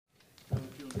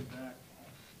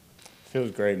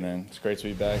Feels great, man. It's great to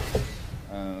be back.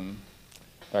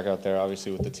 Back out there,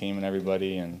 obviously, with the team and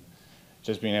everybody, and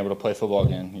just being able to play football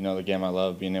again. You know, the game I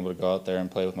love, being able to go out there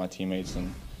and play with my teammates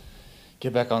and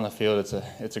get back on the field.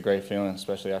 It's a great feeling,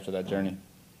 especially after that journey.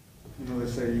 You know,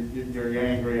 they say you're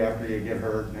angry after you get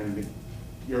hurt, and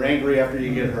you're angry after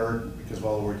you get hurt because of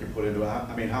all the work you put into it.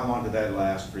 I mean, how long did that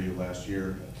last for you last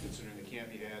year, considering the camp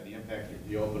you had, the impact of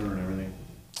the opener and everything?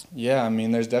 Yeah, I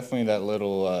mean, there's definitely that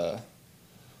little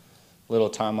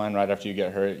timeline right after you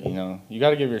get hurt. You know, you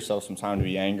got to give yourself some time to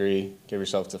be angry, give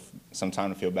yourself some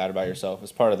time to feel bad about yourself.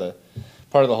 It's part of the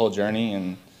whole journey,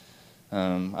 and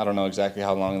I don't know exactly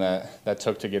how long that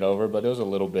took to get over, but it was a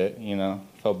little bit. You know,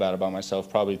 felt bad about myself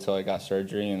probably till I got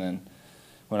surgery, and then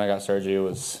when I got surgery, it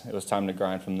was time to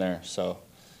grind from there. So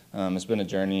it's been a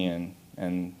journey,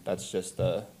 and that's just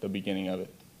the beginning of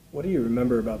it. What do you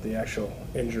remember about the actual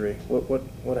injury?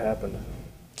 What happened?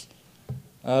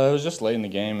 It was just late in the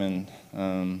game,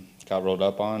 and got rolled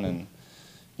up on, and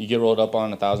you get rolled up on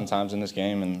 1,000 times in this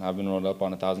game, and I've been rolled up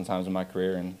on 1,000 times in my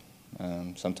career,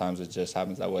 and sometimes it just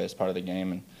happens that way. It's part of the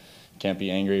game, and you can't be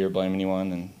angry or blame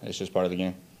anyone, and it's just part of the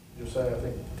game. Josiah, I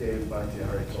think Dave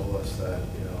Bakhtiari told us that,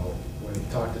 you know, when he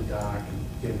talked to Doc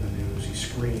and gave him the news, he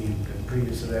screamed, and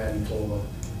previous to that, he told him,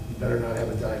 you better not have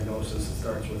a diagnosis that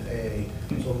starts with A.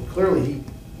 So clearly he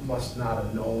must not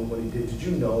have known what he did. Did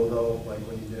you know, though, like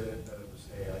when you did it, that it was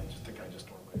A? I just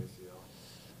tore my ACL.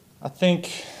 I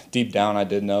think deep down I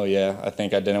did know, yeah. I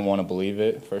think I didn't want to believe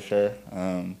it, for sure.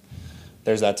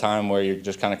 There's that time where you're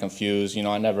just kind of confused. You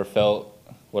know, I never felt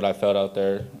what I felt out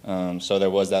there, so there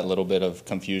was that little bit of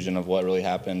confusion of what really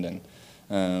happened.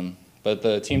 But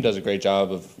the team does a great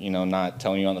job of, you know, not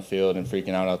telling you on the field and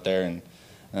freaking out there.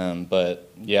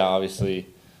 But yeah, obviously,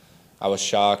 I was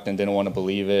shocked and didn't want to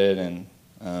believe it, and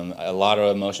a lot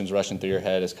of emotions rushing through your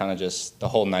head. It's kind of just the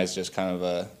whole night's just kind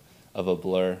of a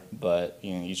blur. But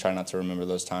you know, you try not to remember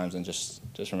those times and just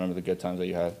remember the good times that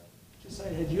you had.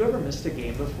 Josiah, had you ever missed a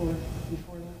game before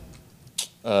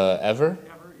that? Ever?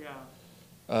 Ever,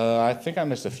 yeah. I think I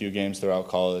missed a few games throughout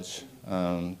college.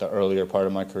 The earlier part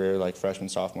of my career, like freshman,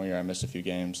 sophomore year, I missed a few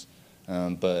games.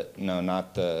 But no,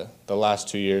 not the last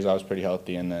 2 years. I was pretty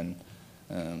healthy, and then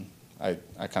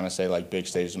I kind of say like big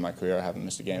stages of my career, I haven't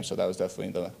missed a game. So that was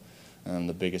definitely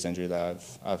the biggest injury that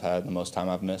I've had, the most time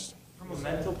I've missed. From a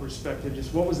mental perspective,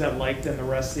 just what was that like then the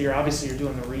rest of the year? Obviously, you're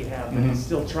doing the rehab, but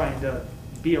still trying to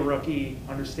be a rookie,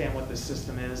 understand what the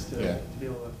system is to be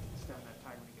able to spend that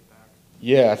time when you get back.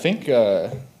 Yeah, I think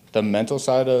the mental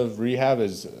side of rehab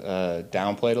is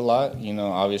downplayed a lot. You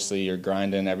know, obviously you're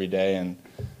grinding every day and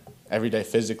every day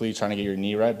physically trying to get your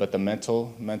knee right, but the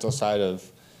mental side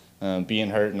of being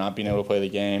hurt, not being able to play the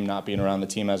game, not being around the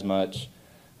team as much,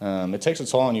 it takes a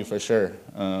toll on you for sure.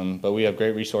 But we have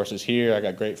great resources here. I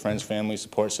got great friends, family,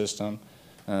 support system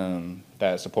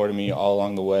that supported me all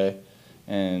along the way.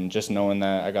 And just knowing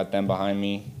that I got them behind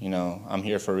me, you know, I'm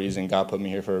here for a reason. God put me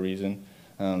here for a reason.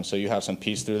 So you have some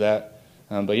peace through that.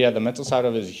 But yeah, the mental side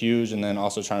of it is huge, and then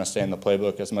also trying to stay in the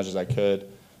playbook as much as I could.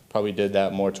 Probably did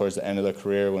that more towards the end of the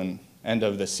career, end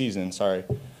of the season,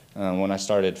 when I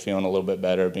started feeling a little bit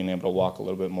better, being able to walk a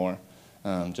little bit more,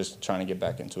 just trying to get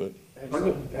back into it.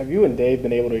 Have you and Dave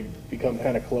been able to become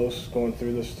kind of close going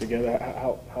through this together?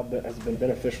 How has it been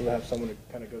beneficial to have someone to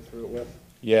kind of go through it with?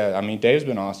 Yeah, I mean, Dave's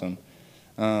been awesome.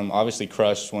 Obviously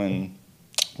crushed when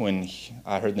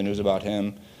I heard the news about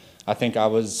him. I think I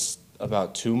was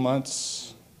about 2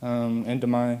 months into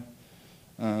my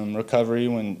recovery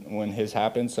when his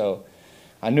happened, so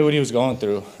I knew what he was going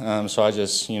through. So I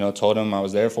just, you know, told him I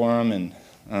was there for him,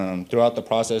 and throughout the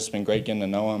process, it's been great getting to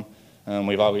know him.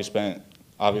 We've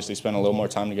obviously spent a little more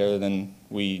time together than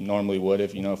we normally would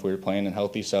if we were playing and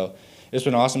healthy. So it's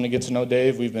been awesome to get to know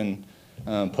Dave. We've been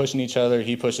pushing each other.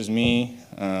 He pushes me,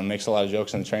 makes a lot of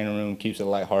jokes in the training room, keeps it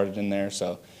lighthearted in there.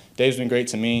 So Dave's been great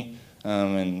to me,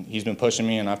 and he's been pushing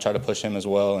me, and I've tried to push him as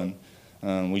well,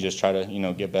 and we just try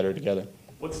to, get better together.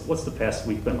 What's the past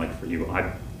week been like for you?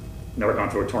 I've never gone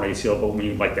through a torn ACL, but when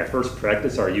you like that first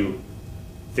practice, are you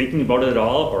thinking about it at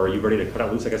all, or are you ready to cut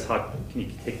it loose? I guess how can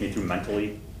you take me through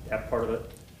mentally that part of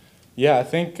it? Yeah, I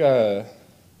think the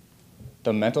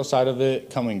mental side of it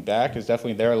coming back is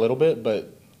definitely there a little bit,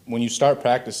 but when you start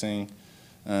practicing,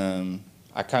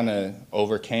 I kind of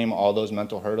overcame all those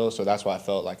mental hurdles, so that's why I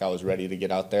felt like I was ready to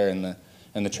get out there,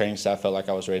 and the training staff felt like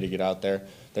I was ready to get out there.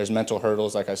 There's mental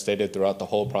hurdles, like I stated, throughout the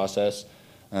whole process,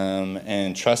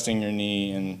 and trusting your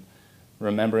knee and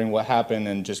remembering what happened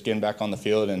and just getting back on the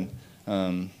field and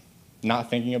not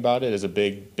thinking about it is a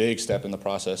big step in the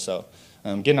process. So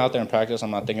getting out there and practice,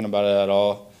 I'm not thinking about it at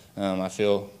all. I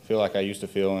feel like I used to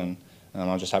feel, and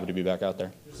I'm just happy to be back out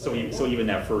there. So even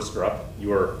that first rep, you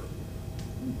were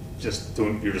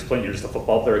you're just a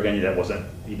football player again, that wasn't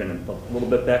even a little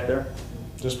bit back there?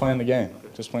 Just playing the game.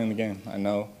 Just playing the game.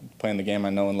 Playing the game I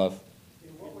know and love. In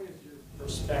what way has your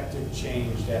perspective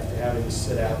changed after having to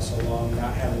sit out so long,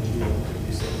 not having to deal with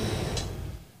previous injuries?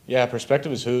 Yeah,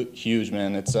 perspective is huge,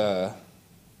 man. It's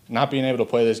not being able to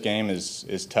play this game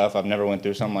is tough. I've never went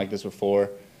through something like this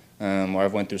before, where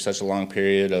I've went through such a long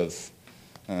period of,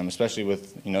 especially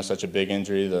with such a big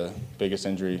injury,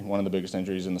 one of the biggest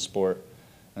injuries in the sport.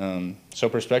 So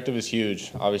perspective is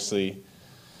huge. Obviously,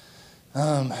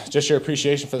 just your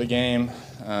appreciation for the game,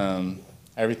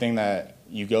 everything that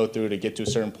you go through to get to a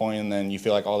certain point, and then you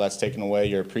feel like all that's taken away.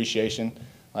 Your appreciation,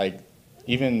 like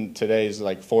even today's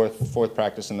like fourth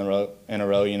practice in a row.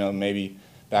 Maybe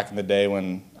back in the day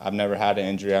when I've never had an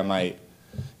injury, I might,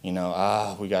 we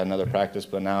got another practice,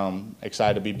 but now I'm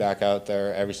excited to be back out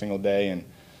there every single day, and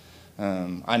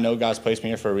I know God's placed me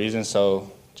here for a reason.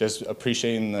 So just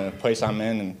appreciating the place I'm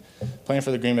in and playing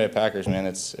for the Green Bay Packers, man,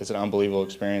 it's an unbelievable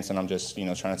experience, and I'm just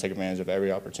trying to take advantage of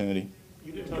every opportunity.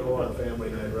 You didn't go on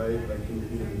family night, right? Like you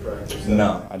didn't practice?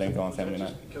 No, I didn't go on family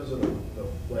night. Because of the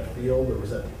wet field, or was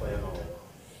that the plan all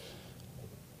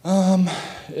along?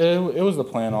 It was the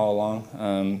plan all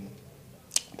along.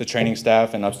 The training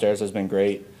staff and upstairs has been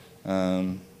great.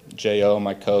 J.O.,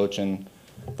 my coach, and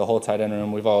the whole tight end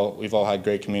room, we've all had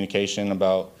great communication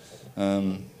about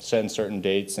setting certain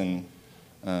dates and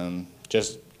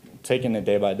just taking it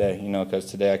day by day, because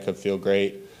today I could feel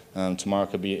great. Tomorrow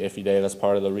could be an iffy day. That's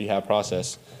part of the rehab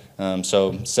process.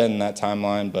 So setting that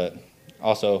timeline, but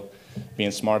also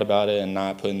being smart about it and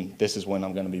not putting, this is when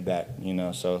I'm going to be back,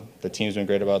 So the team's been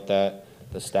great about that.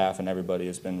 The staff and everybody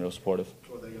has been real supportive.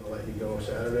 So are they going to let you go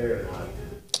Saturday or not?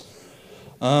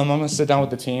 I'm going to sit down with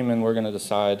the team and we're going to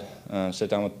decide, sit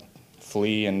down with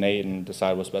Flea and Nate and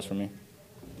decide what's best for me.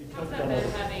 How's that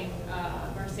been having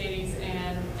Mercedes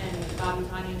and Bobby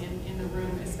Tonyan in the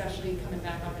room, especially coming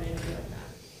back off an injury like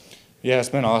that? Yeah, it's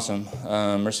been awesome.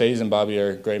 Mercedes and Bobby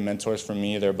are great mentors for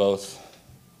me. They're both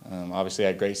obviously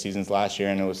had great seasons last year,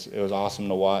 and it was awesome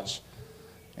to watch.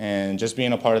 And just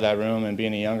being a part of that room and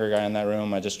being a younger guy in that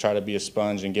room, I just try to be a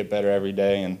sponge and get better every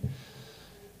day.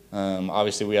 And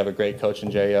obviously we have a great coach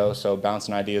in J.O., so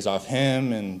bouncing ideas off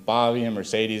him and Bobby and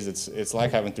Mercedes, it's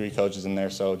like having three coaches in there.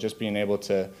 So just being able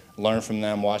to learn from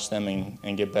them, watch them,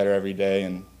 and get better every day.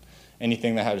 And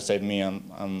anything that had to say to me,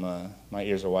 my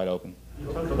ears are wide open.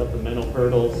 You talked about the mental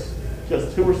hurdles.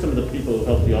 Just who were some of the people who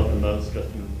helped you out the most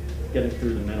just in getting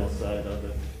through the mental side of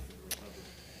it?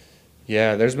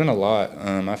 Yeah, there's been a lot.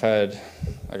 I've had,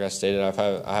 like I stated,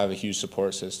 I have a huge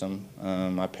support system.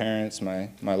 My parents, my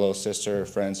little sister,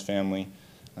 friends, family,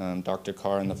 Dr.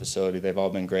 Carr in the facility, they've all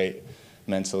been great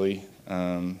mentally.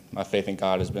 My faith in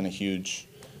God has been a huge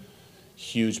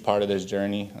part of this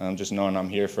journey. Just knowing I'm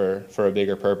here for a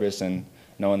bigger purpose and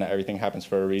knowing that everything happens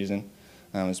for a reason.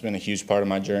 It's been a huge part of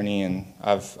my journey, and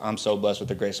I'm so blessed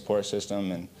with a great support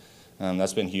system, and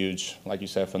that's been huge, like you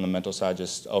said, from the mental side,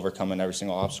 just overcoming every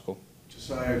single obstacle.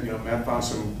 Josiah, Matt found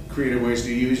some creative ways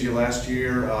to use you last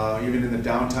year. Even in the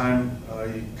downtime,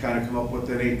 you kind of come up with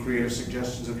any creative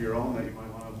suggestions of your own that you might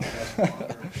want to pass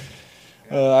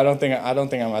along? I don't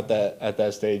think I'm at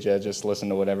that stage yet. Just listen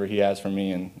to whatever he has for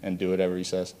me and do whatever he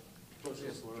says.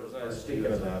 Josiah, speaking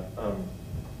of that,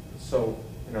 so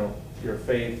your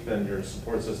faith and your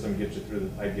support system get you through.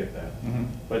 I get that,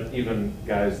 but even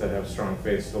guys that have strong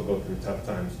faith still go through tough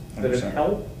times. Did it 100%.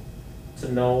 help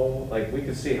to know, like, we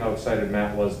could see how excited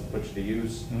Matt was to put you to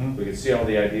use. We could see all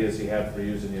the ideas he had for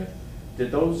using you.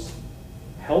 Did those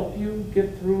help you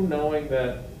get through knowing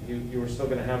that you were still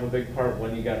going to have a big part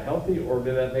when you got healthy, or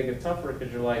did that make it tougher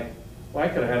because you're like, well, I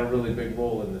could have had a really big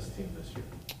role in this team this year?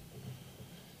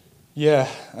 Yeah,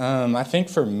 I think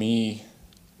for me,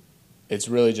 it's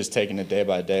really just taking it day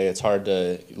by day. It's hard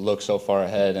to look so far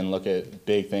ahead and look at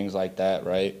big things like that,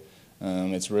 right?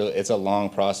 It's a long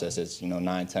process. It's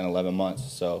 9, 10, 11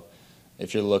 months. So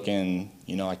if you're looking,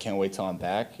 I can't wait till I'm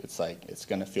back, it's like it's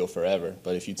gonna feel forever.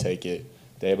 But if you take it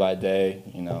day by day,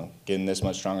 getting this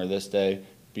much stronger this day,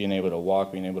 being able to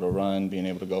walk, being able to run, being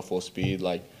able to go full speed,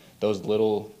 like those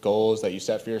little goals that you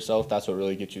set for yourself, that's what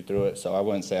really gets you through it. So I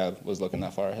wouldn't say I was looking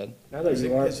that far ahead. Now that As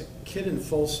you are, a kid in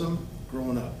Folsom,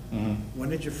 growing up, when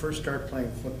did you first start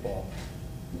playing football?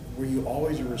 Were you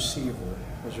always a receiver?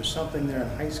 Was there something there in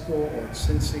high school or at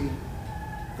Cincy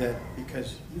that,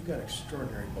 because you've got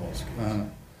extraordinary ball skills?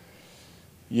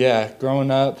 Yeah,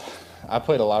 growing up, I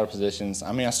played a lot of positions.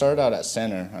 I started out at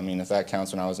center. If that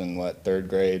counts, when I was in, third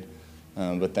grade.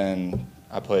 But then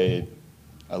I played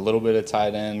a little bit of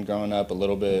tight end growing up, a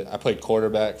little bit. I played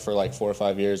quarterback for 4 or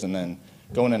 5 years, and then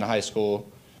going into high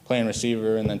school, playing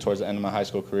receiver, and then towards the end of my high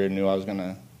school career, knew I was going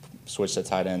to switch to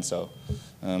tight end. So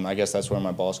I guess that's where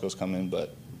my ball skills come in,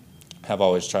 but have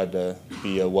always tried to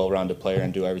be a well-rounded player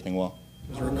and do everything well.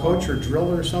 Was there a coach or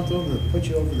driller or something that put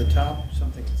you over the top,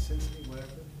 something in Cincinnati, whatever?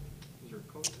 Was there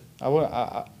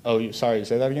a coach? Sorry,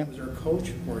 say that again? Was there a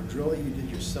coach or a drill that you did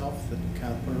yourself that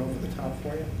kind of put it over the top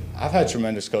for you? I've had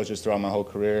tremendous coaches throughout my whole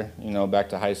career. You know, back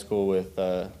to high school with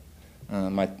I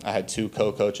had 2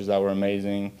 co-coaches that were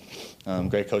amazing,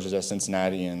 great coaches at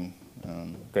Cincinnati and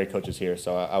great coaches here.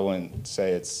 So I wouldn't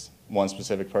say it's one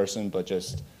specific person, but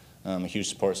just a huge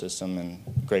support system and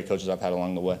great coaches I've had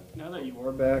along the way. Now that you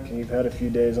are back and you've had a few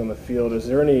days on the field, is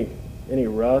there any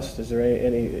rust? Is there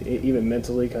any even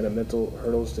mentally, kind of mental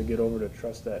hurdles to get over to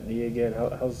trust that knee again?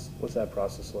 What's that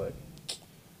process like?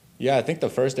 Yeah, I think the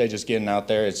first day just getting out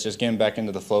there, it's just getting back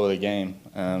into the flow of the game.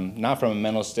 Not from a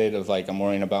mental state of like I'm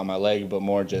worrying about my leg, but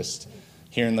more just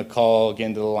hearing the call,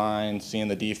 getting to the line, seeing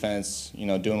the defense, you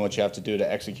know, doing what you have to do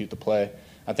to execute the play.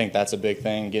 I think that's a big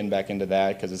thing, getting back into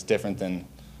that, because it's different than,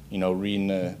 you know, reading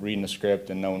the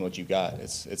script and knowing what you got.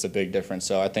 It's a big difference.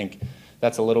 So I think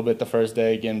that's a little bit the first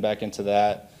day, getting back into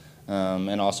that,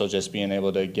 and also just being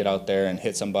able to get out there and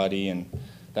hit somebody. And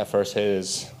that first hit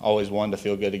is always one to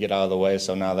feel good to get out of the way.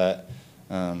 So now that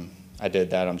I did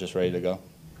that, I'm just ready to go.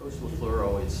 Coach LaFleur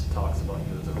always talks about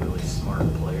you as a really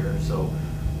smart player. So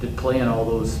did playing all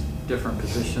those different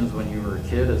positions when you were a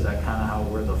kid, is that kind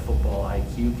of where the football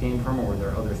IQ came from, or were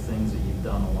there other things that you've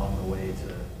done along the way to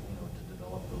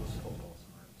develop those football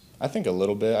smarts? I think a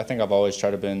little bit. I think I've always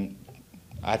tried to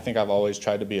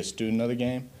be a student of the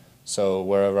game. So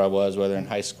wherever I was, whether in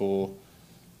high school,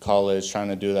 college, trying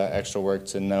to do that extra work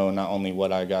to know not only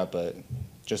what I got, but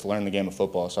just learn the game of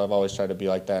football. So I've always tried to be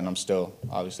like that, and I'm still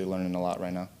obviously learning a lot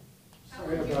right now. So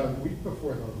about a week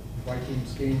before the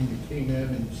Vikings game, you came in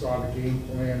and saw the game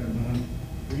plan, and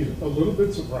were you a little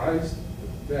bit surprised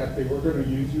that they were going to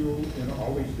use you in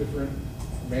all these different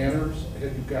manners?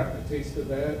 Had you gotten a taste of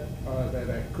that,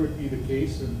 that could be the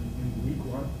case in week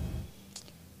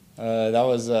 1? That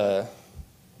was a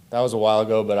while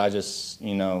ago, but I just,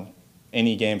 you know,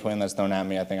 any game plan that's thrown at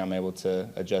me, I think I'm able to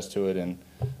adjust to it, and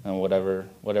whatever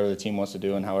the team wants to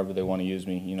do and however they want to use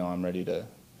me, you know, I'm ready to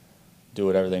do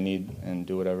whatever they need and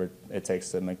do whatever it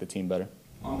takes to make the team better.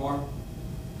 One more.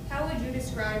 How would you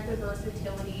describe the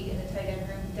versatility in the tight end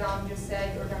room? Dom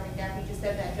McGaffey just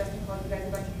said that Justin called you guys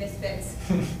a bunch of misfits,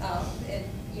 and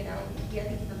you know, I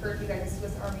think he referred to you guys as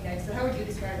Swiss Army knives. So how would you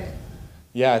describe it?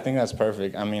 Yeah, I think that's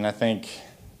perfect. I mean, I think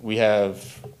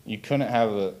you couldn't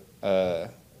have a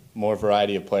more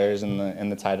variety of players in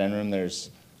the tight end room. There's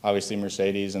obviously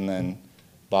Mercedes, and then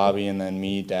Bobby, and then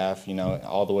me, Daff, you know,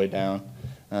 all the way down.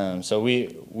 So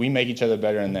we make each other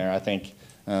better in there. I think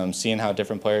seeing how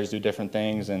different players do different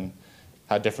things and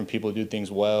how different people do things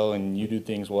well, and you do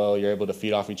things well, you're able to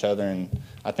feed off each other. And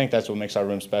I think that's what makes our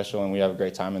room special, and we have a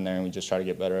great time in there, and we just try to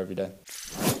get better every day.